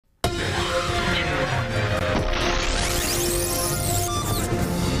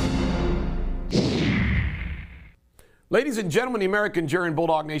Ladies and gentlemen, the American jury and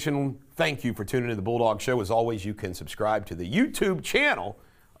Bulldog Nation, thank you for tuning in to the Bulldog Show. As always, you can subscribe to the YouTube channel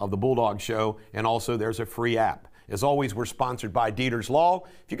of the Bulldog Show, and also there's a free app. As always, we're sponsored by Deters Law.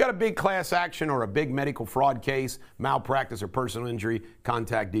 If you got a big class action or a big medical fraud case, malpractice or personal injury,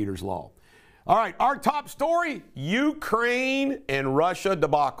 contact Deters Law. All right, our top story, Ukraine and Russia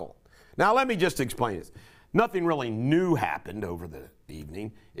debacle. Now, let me just explain this. Nothing really new happened over the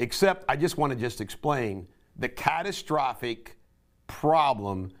evening, except I just want to just explain the catastrophic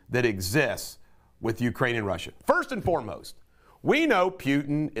problem that exists with Ukraine and Russia. First and foremost, we know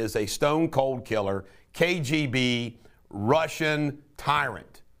Putin is a stone-cold killer, KGB, Russian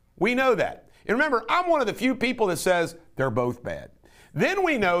tyrant. We know that. And remember, I'm one of the few people that says they're both bad. Then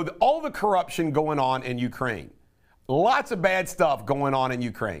we know that all the corruption going on in Ukraine. Lots of bad stuff going on in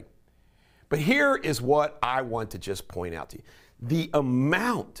Ukraine. But here is what I want to just point out to you. The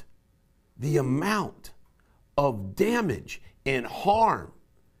amount of damage and harm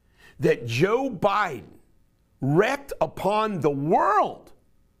that Joe Biden wreaked upon the world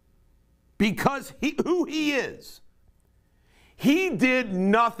because who he is. He did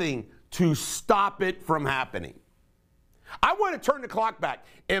nothing to stop it from happening. I want to turn the clock back.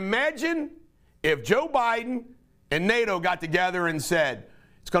 Imagine if Joe Biden and NATO got together and said,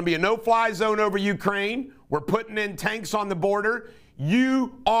 it's going to be a no-fly zone over Ukraine. We're putting in tanks on the border.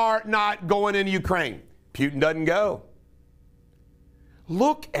 You are not going into Ukraine. Putin doesn't go.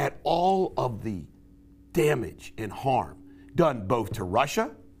 Look at all of the damage and harm done both to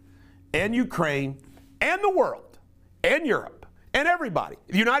Russia and Ukraine and the world and Europe and everybody,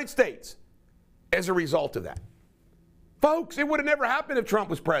 the United States, as a result of that. Folks, it would have never happened if Trump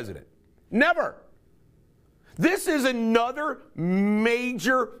was president. Never. This is another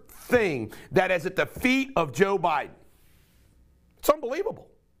major thing that is at the feet of Joe Biden. It's unbelievable.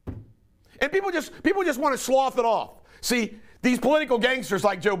 And people just want to slough it off. See, these political gangsters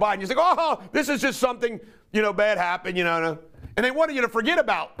like Joe Biden, you think, oh, this is just something, bad happened, and they wanted you to forget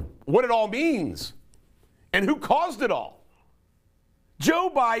about what it all means and who caused it all.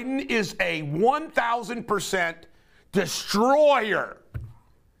 Joe Biden is a 1,000% destroyer.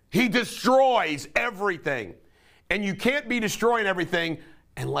 He destroys everything. And you can't be destroying everything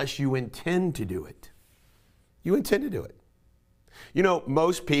unless you intend to do it. You intend to do it.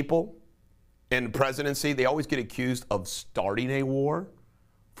 Most people in the presidency, they always get accused of starting a war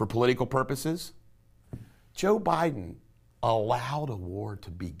for political purposes. Joe Biden allowed a war to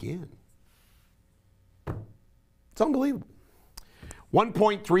begin. It's unbelievable.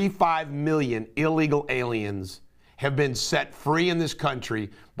 1.35 million illegal aliens have been set free in this country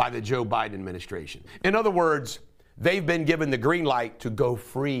by the Joe Biden administration. In other words, they've been given the green light to go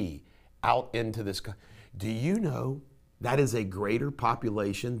free out into this country. Do you know that is a greater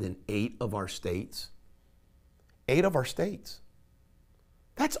population than 8 of our states? 8 of our states.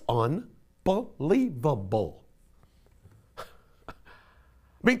 That's unbelievable. I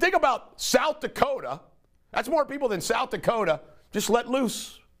mean, think about South Dakota. That's more people than South Dakota just let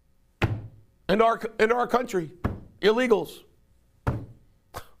loose into our country. Illegals.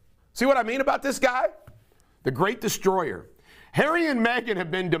 See what I mean about this guy? The great destroyer. Harry and Meghan have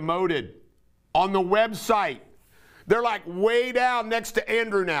been demoted on the website. They're like way down next to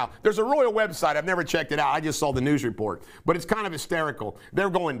Andrew now. There's a royal website. I've never checked it out. I just saw the news report. But it's kind of hysterical. They're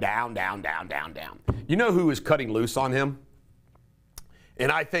going down, down, down, down, down. You know who is cutting loose on him?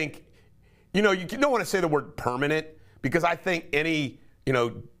 And I think, you don't want to say the word permanent because I think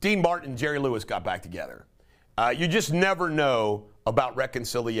Dean Martin and Jerry Lewis got back together. You just never know about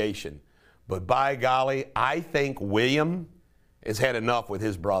reconciliation. But by golly, I think William has had enough with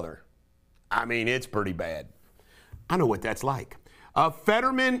his brother. I mean, it's pretty bad. I know what that's like.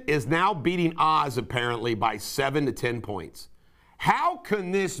 Fetterman is now beating Oz apparently by 7 to 10 points. How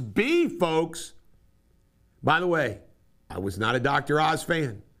can this be, folks? By the way, I was not a Dr. Oz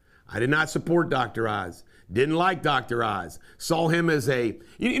fan. I did not support Dr. Oz. Didn't like Dr. Oz. Saw him as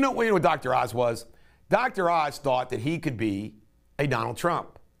you know what Dr. Oz was? Dr. Oz thought that he could be a Donald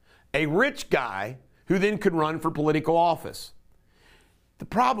Trump, a rich guy who then could run for political office. The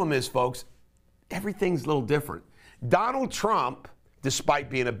problem is, folks, everything's a little different. Donald Trump,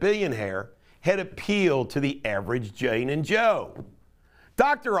 despite being a billionaire, had appealed to the average Jane and Joe.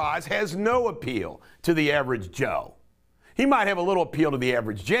 Dr. Oz has no appeal to the average Joe. He might have a little appeal to the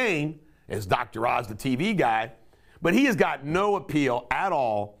average Jane, as Dr. Oz, the TV guy, but he has got no appeal at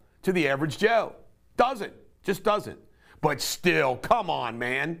all to the average Joe. Just doesn't. But still, come on,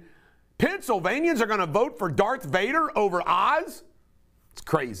 man. Pennsylvanians are going to vote for Darth Vader over Oz? It's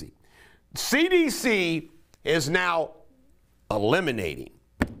crazy. CDC is now eliminating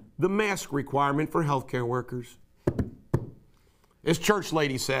the mask requirement for healthcare workers. This church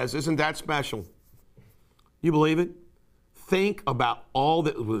lady says, isn't that special? You believe it? Think about all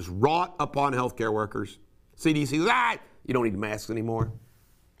that was wrought upon healthcare workers. CDC says, you don't need masks anymore.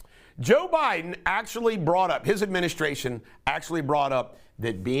 Joe Biden actually brought up, his administration actually brought up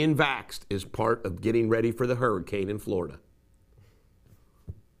that being vaxxed is part of getting ready for the hurricane in Florida.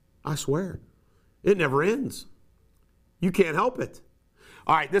 I swear, it never ends. You can't help it.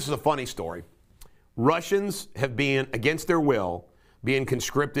 All right, this is a funny story. Russians have been, against their will, being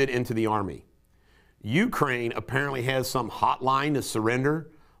conscripted into the army. Ukraine apparently has some hotline to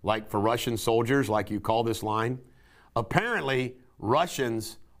surrender, like for Russian soldiers, like you call this line. Apparently,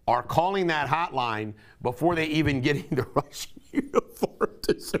 Russians are calling that hotline before they even get into Russian uniform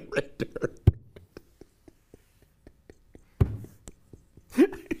to surrender.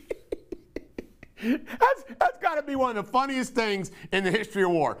 That's got to be one of the funniest things in the history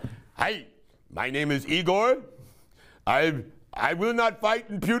of war. Hey, my name is Igor. I will not fight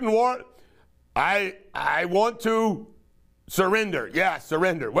in Putin war. I want to surrender. Yeah,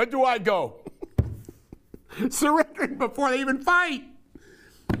 surrender. Where do I go? Surrendering before they even fight.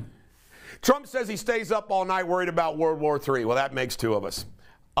 Trump says he stays up all night worried about World War III. Well, that makes two of us.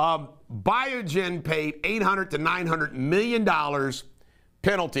 Biogen paid $800 to $900 million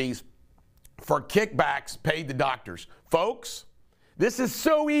penalties for kickbacks paid to doctors. Folks, this is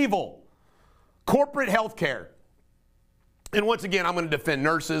so evil. Corporate health care. And once again, I'm going to defend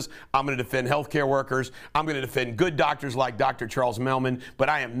nurses. I'm going to defend healthcare workers. I'm going to defend good doctors like Dr. Charles Mellman. But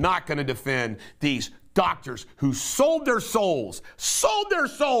I am not going to defend these doctors who sold their souls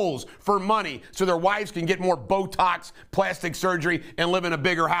for money so their wives can get more Botox, plastic surgery, and live in a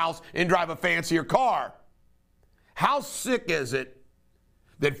bigger house and drive a fancier car. How sick is it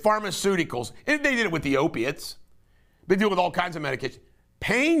that pharmaceuticals, and they did it with the opiates, they do it with all kinds of medications,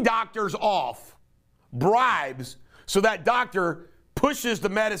 paying doctors off bribes so that doctor pushes the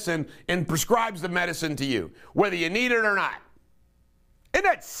medicine and prescribes the medicine to you, whether you need it or not. Isn't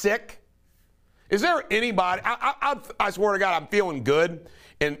that sick? Is there anybody, I swear to God, I'm feeling good.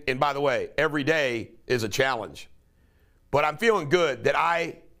 And by the way, every day is a challenge. But I'm feeling good that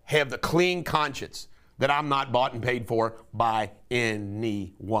I have the clean conscience that I'm not bought and paid for by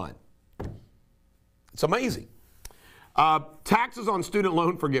anyone. It's amazing. Taxes on student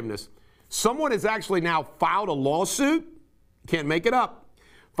loan forgiveness. Someone has actually now filed a lawsuit, can't make it up,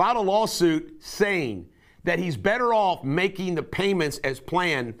 filed a lawsuit saying that he's better off making the payments as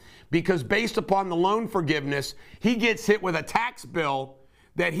planned because based upon the loan forgiveness, he gets hit with a tax bill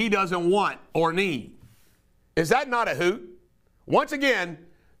that he doesn't want or need. Is that not a hoot? Once again,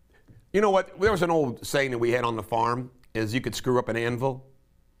 you know what? There was an old saying that we had on the farm is you could screw up an anvil.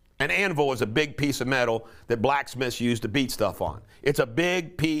 An anvil is a big piece of metal that blacksmiths use to beat stuff on. It's a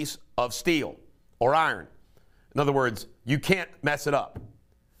big piece of steel or iron. In other words, you can't mess it up.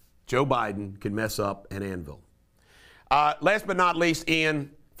 Joe Biden can mess up an anvil. Last but not least,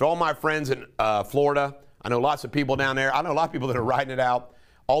 Ian, for all my friends in Florida, I know lots of people down there. I know a lot of people that are riding it out.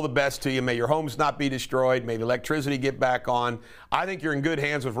 All the best to you. May your homes not be destroyed. May the electricity get back on. I think you're in good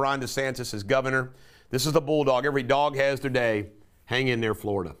hands with Ron DeSantis as governor. This is the Bulldog. Every dog has their day. Hang in there,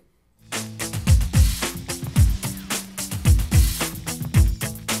 Florida.